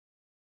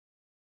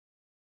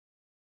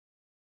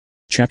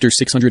Chapter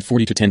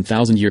 640 to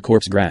 10,000-Year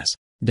Corpse Grass.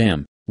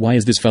 Damn, why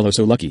is this fellow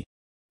so lucky?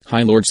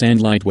 High Lord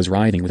Sandlight was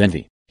writhing with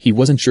envy. He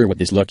wasn't sure what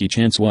this lucky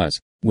chance was,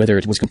 whether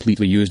it was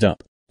completely used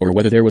up, or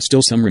whether there was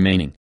still some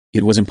remaining.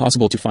 It was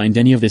impossible to find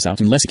any of this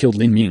out unless he killed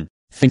Lin Ming.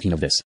 Thinking of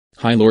this,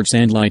 High Lord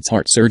Sandlight's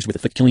heart surged with a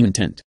thick killing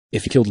intent.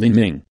 If he killed Lin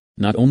Ming,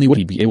 not only would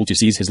he be able to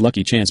seize his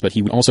lucky chance, but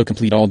he would also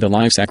complete all the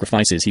life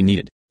sacrifices he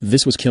needed.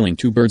 This was killing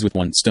two birds with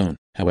one stone.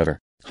 However,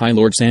 High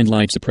Lord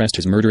Sandlight suppressed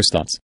his murderous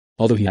thoughts.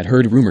 Although he had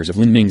heard rumors of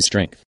Lin Ming's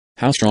strength,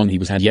 how strong he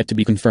was had yet to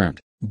be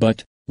confirmed.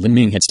 But Lin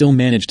Ming had still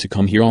managed to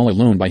come here all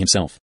alone by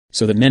himself,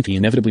 so that meant he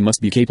inevitably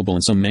must be capable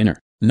in some manner.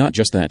 Not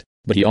just that,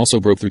 but he also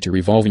broke through to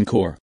Revolving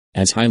Core.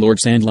 As High Lord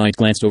Sandlight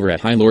glanced over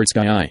at High Lord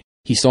Sky Eye,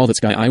 he saw that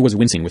Sky Eye was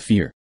wincing with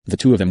fear. The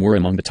two of them were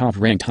among the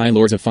top-ranked High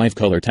Lords of Five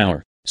Color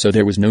Tower, so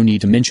there was no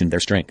need to mention their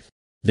strength.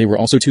 They were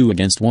also 2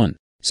 against 1,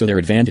 so their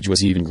advantage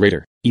was even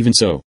greater. Even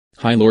so,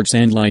 High Lord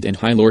Sandlight and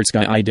High Lord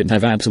Sky Eye didn't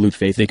have absolute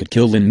faith they could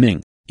kill Lin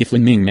Ming. If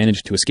Lin Ming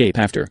managed to escape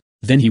after,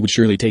 then he would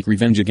surely take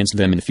revenge against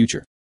them in the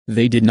future.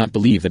 They did not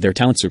believe that their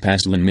talent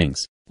surpassed Lin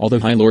Ming's. Although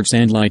High Lord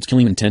Sandlight's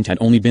killing intent had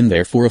only been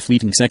there for a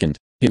fleeting second,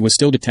 it was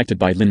still detected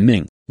by Lin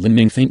Ming. Lin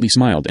Ming faintly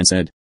smiled and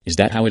said, "Is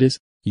that how it is?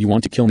 You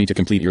want to kill me to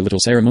complete your little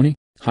ceremony?"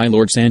 High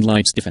Lord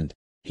Sandlight stiffened.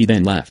 He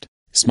then laughed,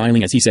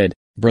 smiling as he said,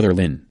 "Brother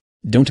Lin,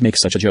 don't make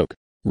such a joke.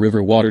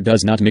 River water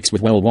does not mix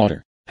with well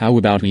water. How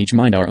about we each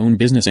mind our own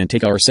business and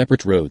take our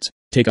separate roads?"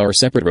 "Take our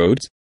separate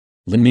roads?"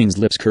 Lin Ming's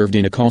lips curved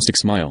in a caustic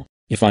smile.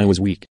 "If I was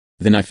weak,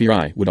 then I fear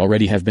I would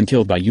already have been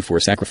killed by you for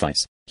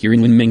sacrifice."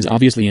 Hearing Lin Ming's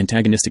obviously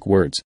antagonistic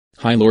words,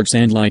 High Lord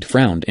Sandlight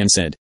frowned and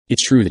said,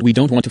 "It's true that we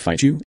don't want to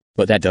fight you,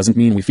 but that doesn't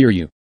mean we fear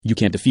you. You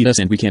can't defeat us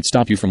and we can't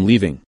stop you from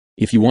leaving.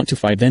 If you want to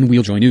fight, then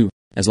we'll join you,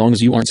 as long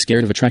as you aren't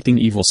scared of attracting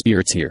evil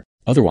spirits here.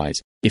 Otherwise,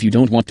 if you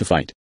don't want to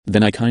fight,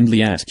 then I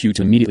kindly ask you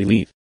to immediately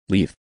leave."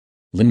 "Leave?"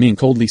 Lin Ming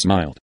coldly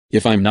smiled.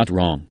 "If I'm not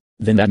wrong,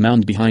 then that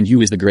mound behind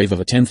you is the grave of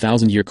a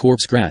 10,000-year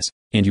corpse grass,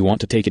 and you want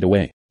to take it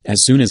away."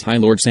 As soon as High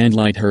Lord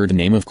Sandlight heard the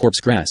name of corpse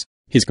grass,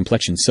 his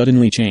complexion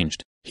suddenly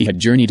changed. He had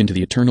journeyed into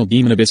the eternal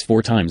demon abyss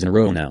 4 times in a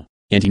row now,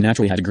 and he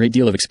naturally had a great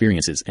deal of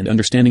experiences and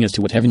understanding as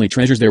to what heavenly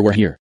treasures there were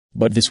here.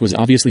 But this was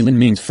obviously Lin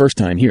Ming's first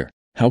time here.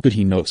 How could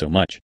he know so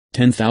much?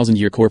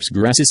 10,000-year corpse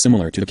grass is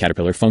similar to the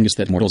caterpillar fungus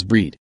that mortals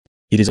breed.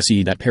 It is a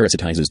seed that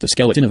parasitizes the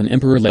skeleton of an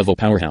emperor-level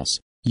powerhouse,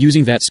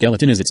 using that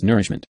skeleton as its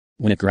nourishment.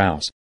 When it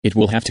grows, it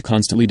will have to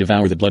constantly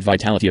devour the blood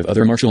vitality of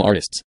other martial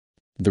artists.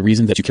 The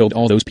reason that you killed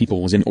all those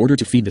people was in order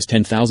to feed this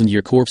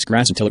 10,000-year corpse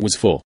grass until it was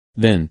full.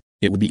 Then,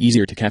 it would be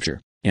easier to capture.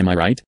 Am I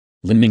right?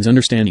 Lin Ming's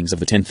understandings of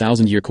the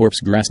 10,000-year corpse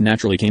grass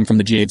naturally came from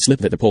the jade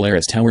slip that the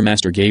Polaris Tower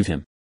Master gave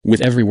him.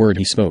 With every word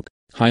he spoke,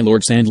 High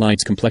Lord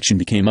Sandlight's complexion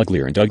became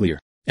uglier and uglier.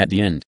 At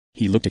the end,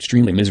 he looked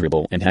extremely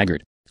miserable and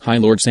haggard. High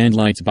Lord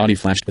Sandlight's body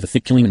flashed with a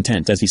thick killing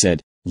intent as he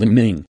said, "Lin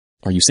Ming,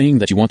 are you saying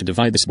that you want to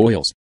divide the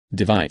spoils?"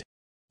 "Divide?"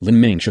 Lin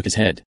Ming shook his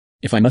head.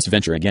 "If I must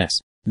venture a guess,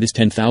 this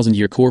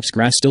 10,000-year corpse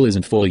grass still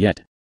isn't full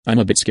yet. I'm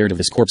a bit scared of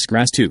this corpse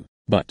grass too,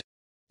 but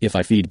if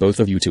I feed both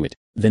of you to it,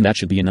 then that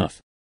should be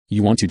enough."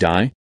 "You want to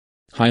die?"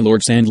 High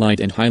Lord Sandlight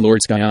and High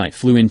Lord Sky Eye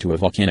flew into a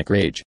volcanic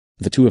rage.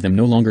 The two of them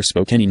no longer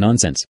spoke any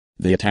nonsense.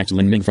 They attacked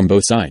Lin Ming from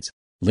both sides.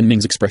 Lin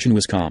Ming's expression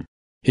was calm.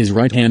 His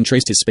right hand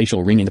traced his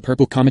spatial ring and the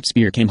purple comet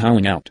spear came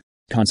howling out.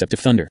 Concept of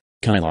thunder.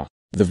 Kyla.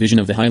 The vision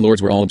of the High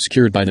Lords were all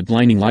obscured by the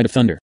blinding light of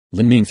thunder.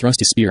 Lin Ming thrust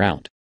his spear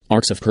out,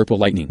 arcs of purple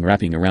lightning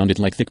wrapping around it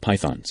like thick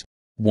pythons.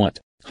 "What?"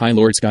 High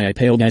Lord Sky Eye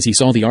paled as he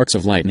saw the arcs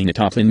of lightning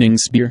atop Lin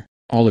Ming's spear.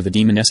 All of the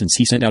demon essence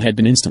he sent out had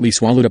been instantly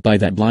swallowed up by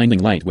that blinding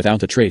light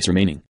without a trace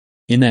remaining.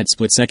 In that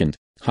split second,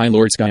 High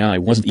Lord Sky Eye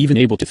wasn't even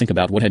able to think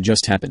about what had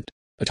just happened.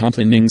 Atop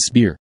Lin Ming's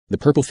spear, the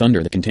purple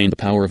thunder that contained the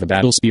power of a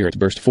battle spirit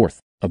burst forth.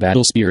 A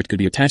battle spirit could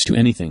be attached to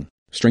anything,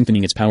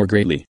 strengthening its power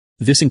greatly.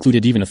 This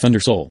included even a thunder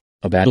soul.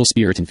 A battle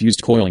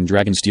spirit-infused coiling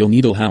dragon steel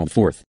needle howled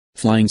forth,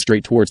 flying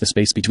straight towards the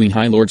space between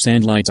High Lord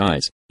Sandlight's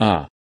eyes.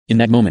 Ah! In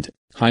that moment,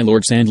 High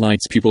Lord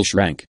Sandlight's pupil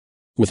shrank.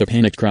 With a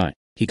panicked cry,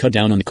 he cut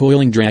down on the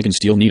coiling dragon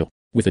steel needle.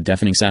 With a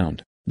deafening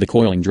sound, the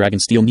coiling dragon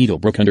steel needle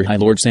broke under High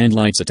Lord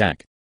Sandlight's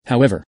attack.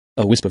 However,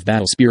 a wisp of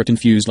battle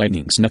spirit-infused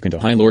lightning snuck into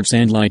High Lord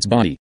Sandlight's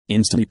body,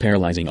 instantly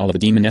paralyzing all of the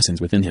demon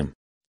essence within him.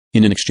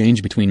 In an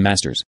exchange between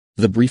masters,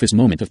 the briefest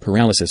moment of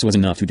paralysis was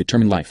enough to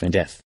determine life and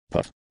death.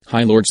 Puff.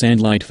 High Lord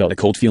Sandlight felt a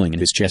cold feeling in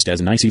his chest as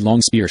an icy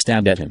long spear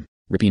stabbed at him,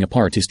 ripping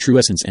apart his true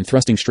essence and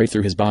thrusting straight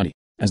through his body.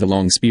 As the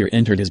long spear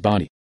entered his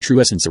body, true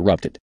essence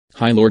erupted.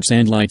 High Lord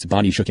Sandlight's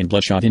body shook and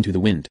blood shot into the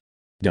wind.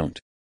 "Don't."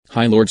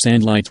 High Lord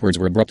Sandlight's words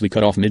were abruptly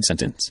cut off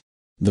mid-sentence.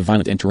 The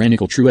violent and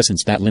tyrannical true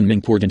essence that Lin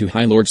Ming poured into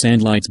High Lord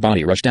Sandlight's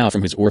body rushed out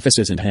from his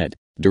orifices and head,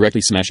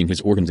 directly smashing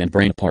his organs and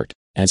brain apart.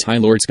 As High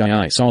Lord Sky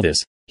Eye saw this,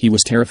 he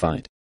was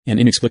terrified. An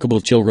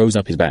inexplicable chill rose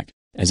up his back,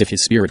 as if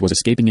his spirit was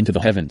escaping into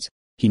the heavens.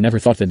 He never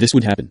thought that this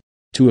would happen.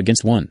 2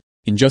 against 1.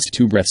 In just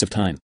 2 breaths of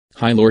time,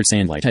 High Lord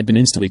Sandlight had been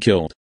instantly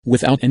killed.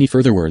 Without any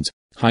further words,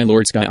 High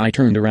Lord Sky Eye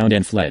turned around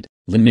and fled.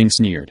 Lin Ming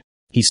sneered.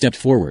 He stepped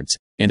forwards,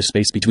 and the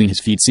space between his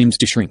feet seemed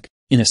to shrink.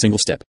 In a single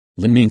step,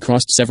 Lin Ming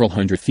crossed several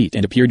hundred feet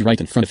and appeared right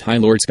in front of High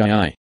Lord Sky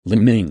Eye.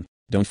 "Lin Ming,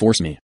 don't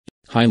force me."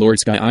 High Lord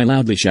Sky Eye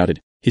loudly shouted,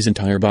 his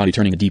entire body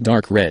turning a deep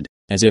dark red.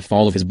 as if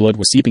all of his blood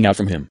was seeping out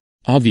from him.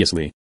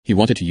 Obviously, he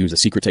wanted to use a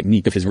secret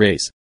technique of his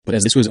race, but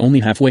as this was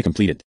only halfway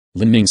completed,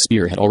 Lin Ming's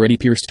spear had already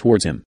pierced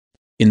towards him.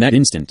 In that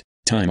instant,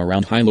 time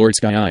around High Lord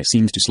Sky Eye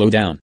seemed to slow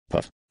down.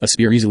 Puff! A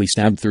spear easily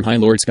stabbed through High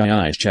Lord Sky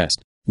Eye's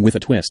chest. With a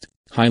twist,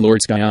 High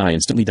Lord Sky Eye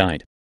instantly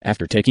died.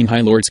 After taking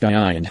High Lord Sky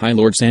Eye and High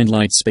Lord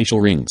Sandlight's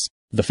spatial rings,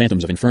 the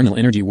phantoms of infernal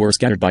energy were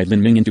scattered by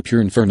Lin Ming into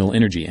pure infernal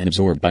energy and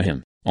absorbed by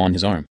him. On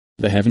his arm,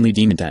 the heavenly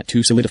demon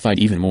tattoo solidified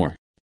even more.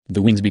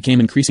 The wings became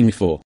increasingly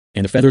full,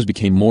 and the feathers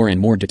became more and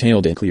more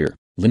detailed and clear.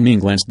 Lin Ming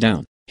glanced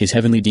down. His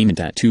heavenly demon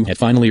tattoo had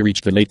finally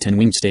reached the late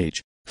 10-winged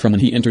stage. From when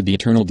he entered the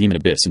eternal demon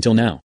abyss until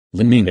now,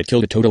 Lin Ming had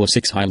killed a total of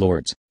 6 High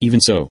Lords. Even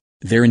so,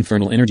 their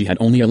infernal energy had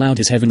only allowed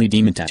his heavenly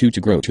demon tattoo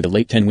to grow to the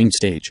late 10-winged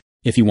stage.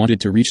 If he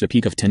wanted to reach the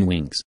peak of 10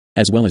 wings,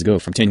 as well as go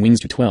from 10 wings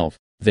to 12,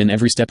 then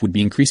every step would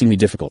be increasingly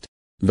difficult.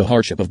 The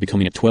hardship of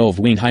becoming a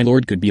 12-winged High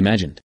Lord could be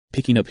imagined.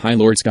 Picking up High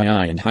Lord Sky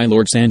Eye and High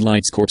Lord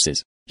Sandlight's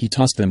corpses, he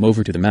tossed them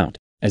over to the mount.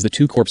 As the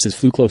 2 corpses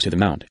flew close to the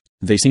mount,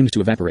 they seemed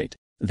to evaporate,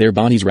 their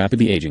bodies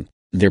rapidly aging,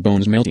 their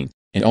bones melting,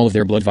 and all of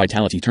their blood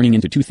vitality turning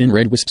into 2 thin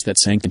red wisps that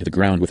sank into the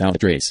ground without a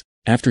trace.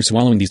 After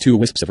swallowing these 2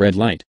 wisps of red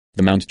light,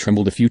 the mount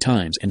trembled a few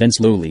times and then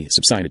slowly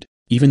subsided.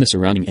 Even the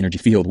surrounding energy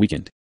field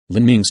weakened.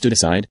 Lin Ming stood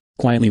aside,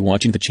 quietly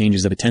watching the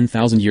changes of a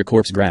 10,000-year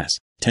corpse grass.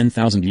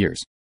 10,000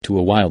 years. To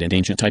a wild and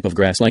ancient type of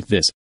grass like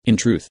this, in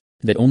truth,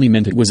 that only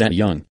meant it was at a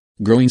young,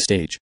 growing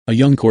stage. A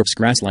young corpse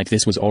grass like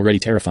this was already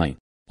terrifying.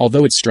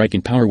 Although its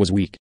striking power was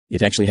weak,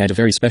 it actually had a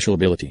very special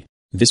ability.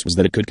 This was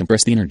that it could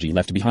compress the energy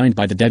left behind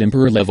by the dead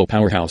Emperor-level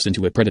powerhouse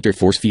into a predator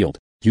force field,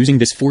 using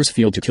this force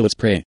field to kill its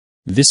prey.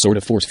 This sort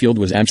of force field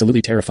was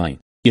absolutely terrifying.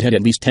 It had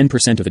at least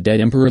 10% of the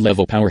dead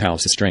Emperor-level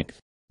powerhouse's strength.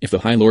 If the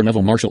High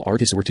Lord-level martial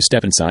artists were to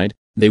step inside,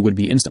 they would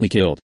be instantly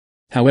killed.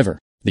 However,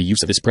 the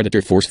use of this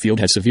predator force field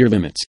had severe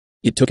limits.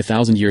 It took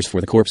 1,000 years for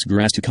the corpse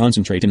grass to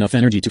concentrate enough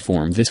energy to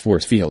form this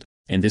force field,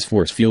 and this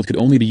force field could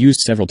only be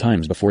used several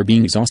times before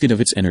being exhausted of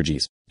its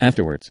energies.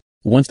 Afterwards,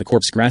 once the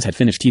corpse grass had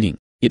finished eating,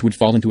 it would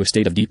fall into a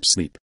state of deep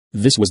sleep.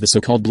 This was the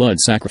so-called blood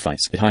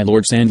sacrifice that High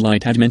Lord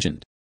Sandlight had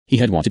mentioned. He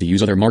had wanted to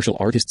use other martial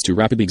artists to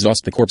rapidly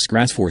exhaust the corpse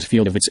grass force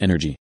field of its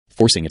energy,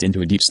 forcing it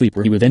into a deep sleep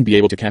where he would then be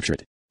able to capture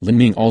it. Lin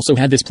Ming also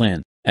had this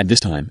plan. At this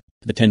time,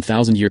 the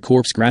 10,000-year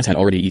corpse grass had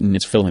already eaten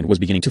its fill and was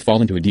beginning to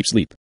fall into a deep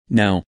sleep.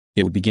 Now,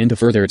 it would begin to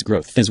further its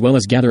growth as well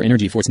as gather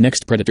energy for its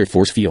next predator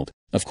force field.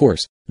 Of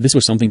course, this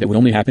was something that would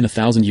only happen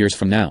 1,000 years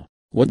from now.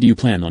 What do you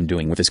plan on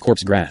doing with this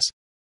corpse grass?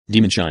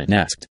 Demon Shine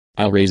asked.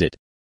 I'll raise it.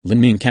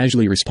 Lin Ming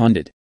casually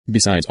responded.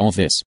 Besides all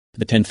this,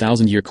 the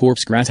 10,000-year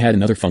corpse grass had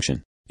another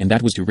function, and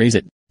that was to raise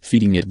it,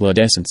 feeding it blood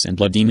essence and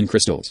blood demon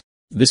crystals.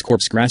 This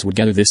corpse grass would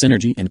gather this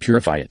energy and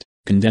purify it,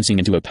 condensing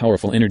into a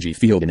powerful energy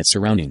field in its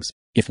surroundings.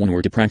 If one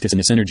were to practice in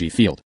this energy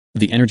field,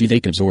 the energy they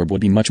could absorb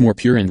would be much more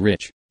pure and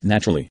rich.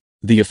 Naturally,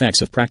 the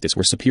effects of practice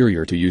were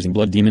superior to using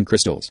blood demon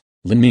crystals.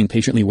 Lin Ming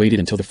patiently waited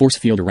until the force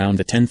field around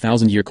the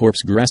 10,000-year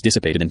corpse grass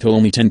dissipated until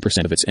only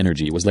 10% of its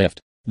energy was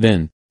left.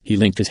 Then, he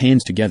linked his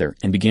hands together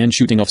and began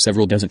shooting off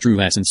several dozen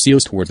true essence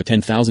seals towards the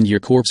 10,000-year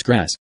corpse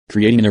grass,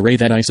 creating an array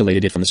that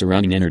isolated it from the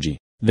surrounding energy.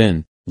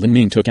 Then, Lin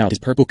Ming took out his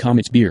purple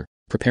comet spear,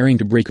 preparing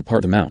to break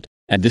apart the mount.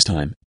 At this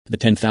time, the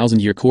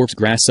 10,000-year corpse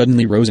grass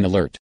suddenly rose in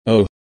alert.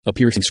 Oh! A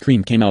piercing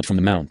scream came out from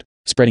the mount,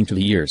 spreading to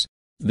the ears.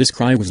 This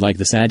cry was like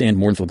the sad and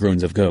mournful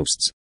groans of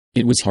ghosts.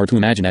 It was hard to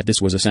imagine that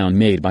this was a sound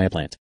made by a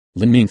plant.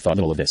 Lin Ming thought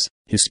little of this,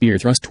 his spear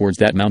thrust towards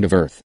that mound of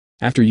earth.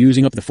 After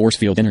using up the force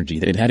field energy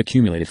that it had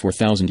accumulated for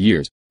 1,000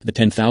 years, the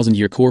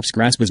 10,000-year corpse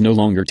grass was no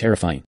longer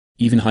terrifying.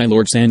 Even High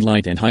Lord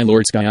Sandlight and High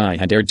Lord Sky Eye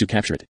had dared to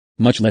capture it,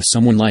 much less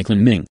someone like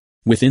Lin Ming.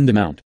 Within the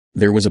mount,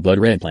 there was a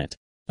blood-red plant.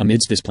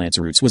 Amidst this plant's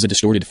roots was a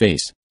distorted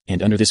face,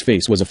 and under this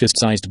face was a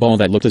fist-sized ball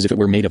that looked as if it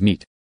were made of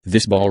meat.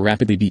 This ball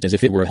rapidly beat as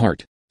if it were a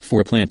heart.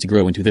 For a plant to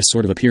grow into this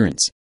sort of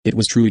appearance, it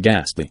was truly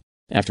ghastly.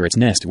 After its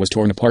nest was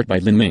torn apart by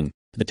Lin Ming,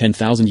 the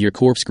 10,000-year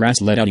corpse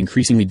grass let out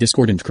increasingly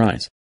discordant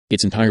cries,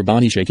 its entire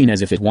body shaking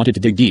as if it wanted to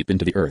dig deep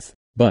into the earth.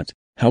 But,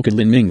 how could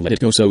Lin Ming let it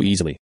go so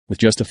easily? With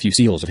just a few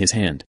seals of his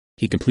hand,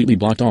 he completely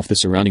blocked off the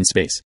surrounding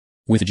space.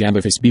 With a jab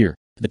of his spear,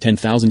 the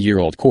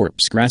 10,000-year-old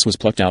corpse grass was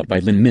plucked out by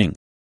Lin Ming,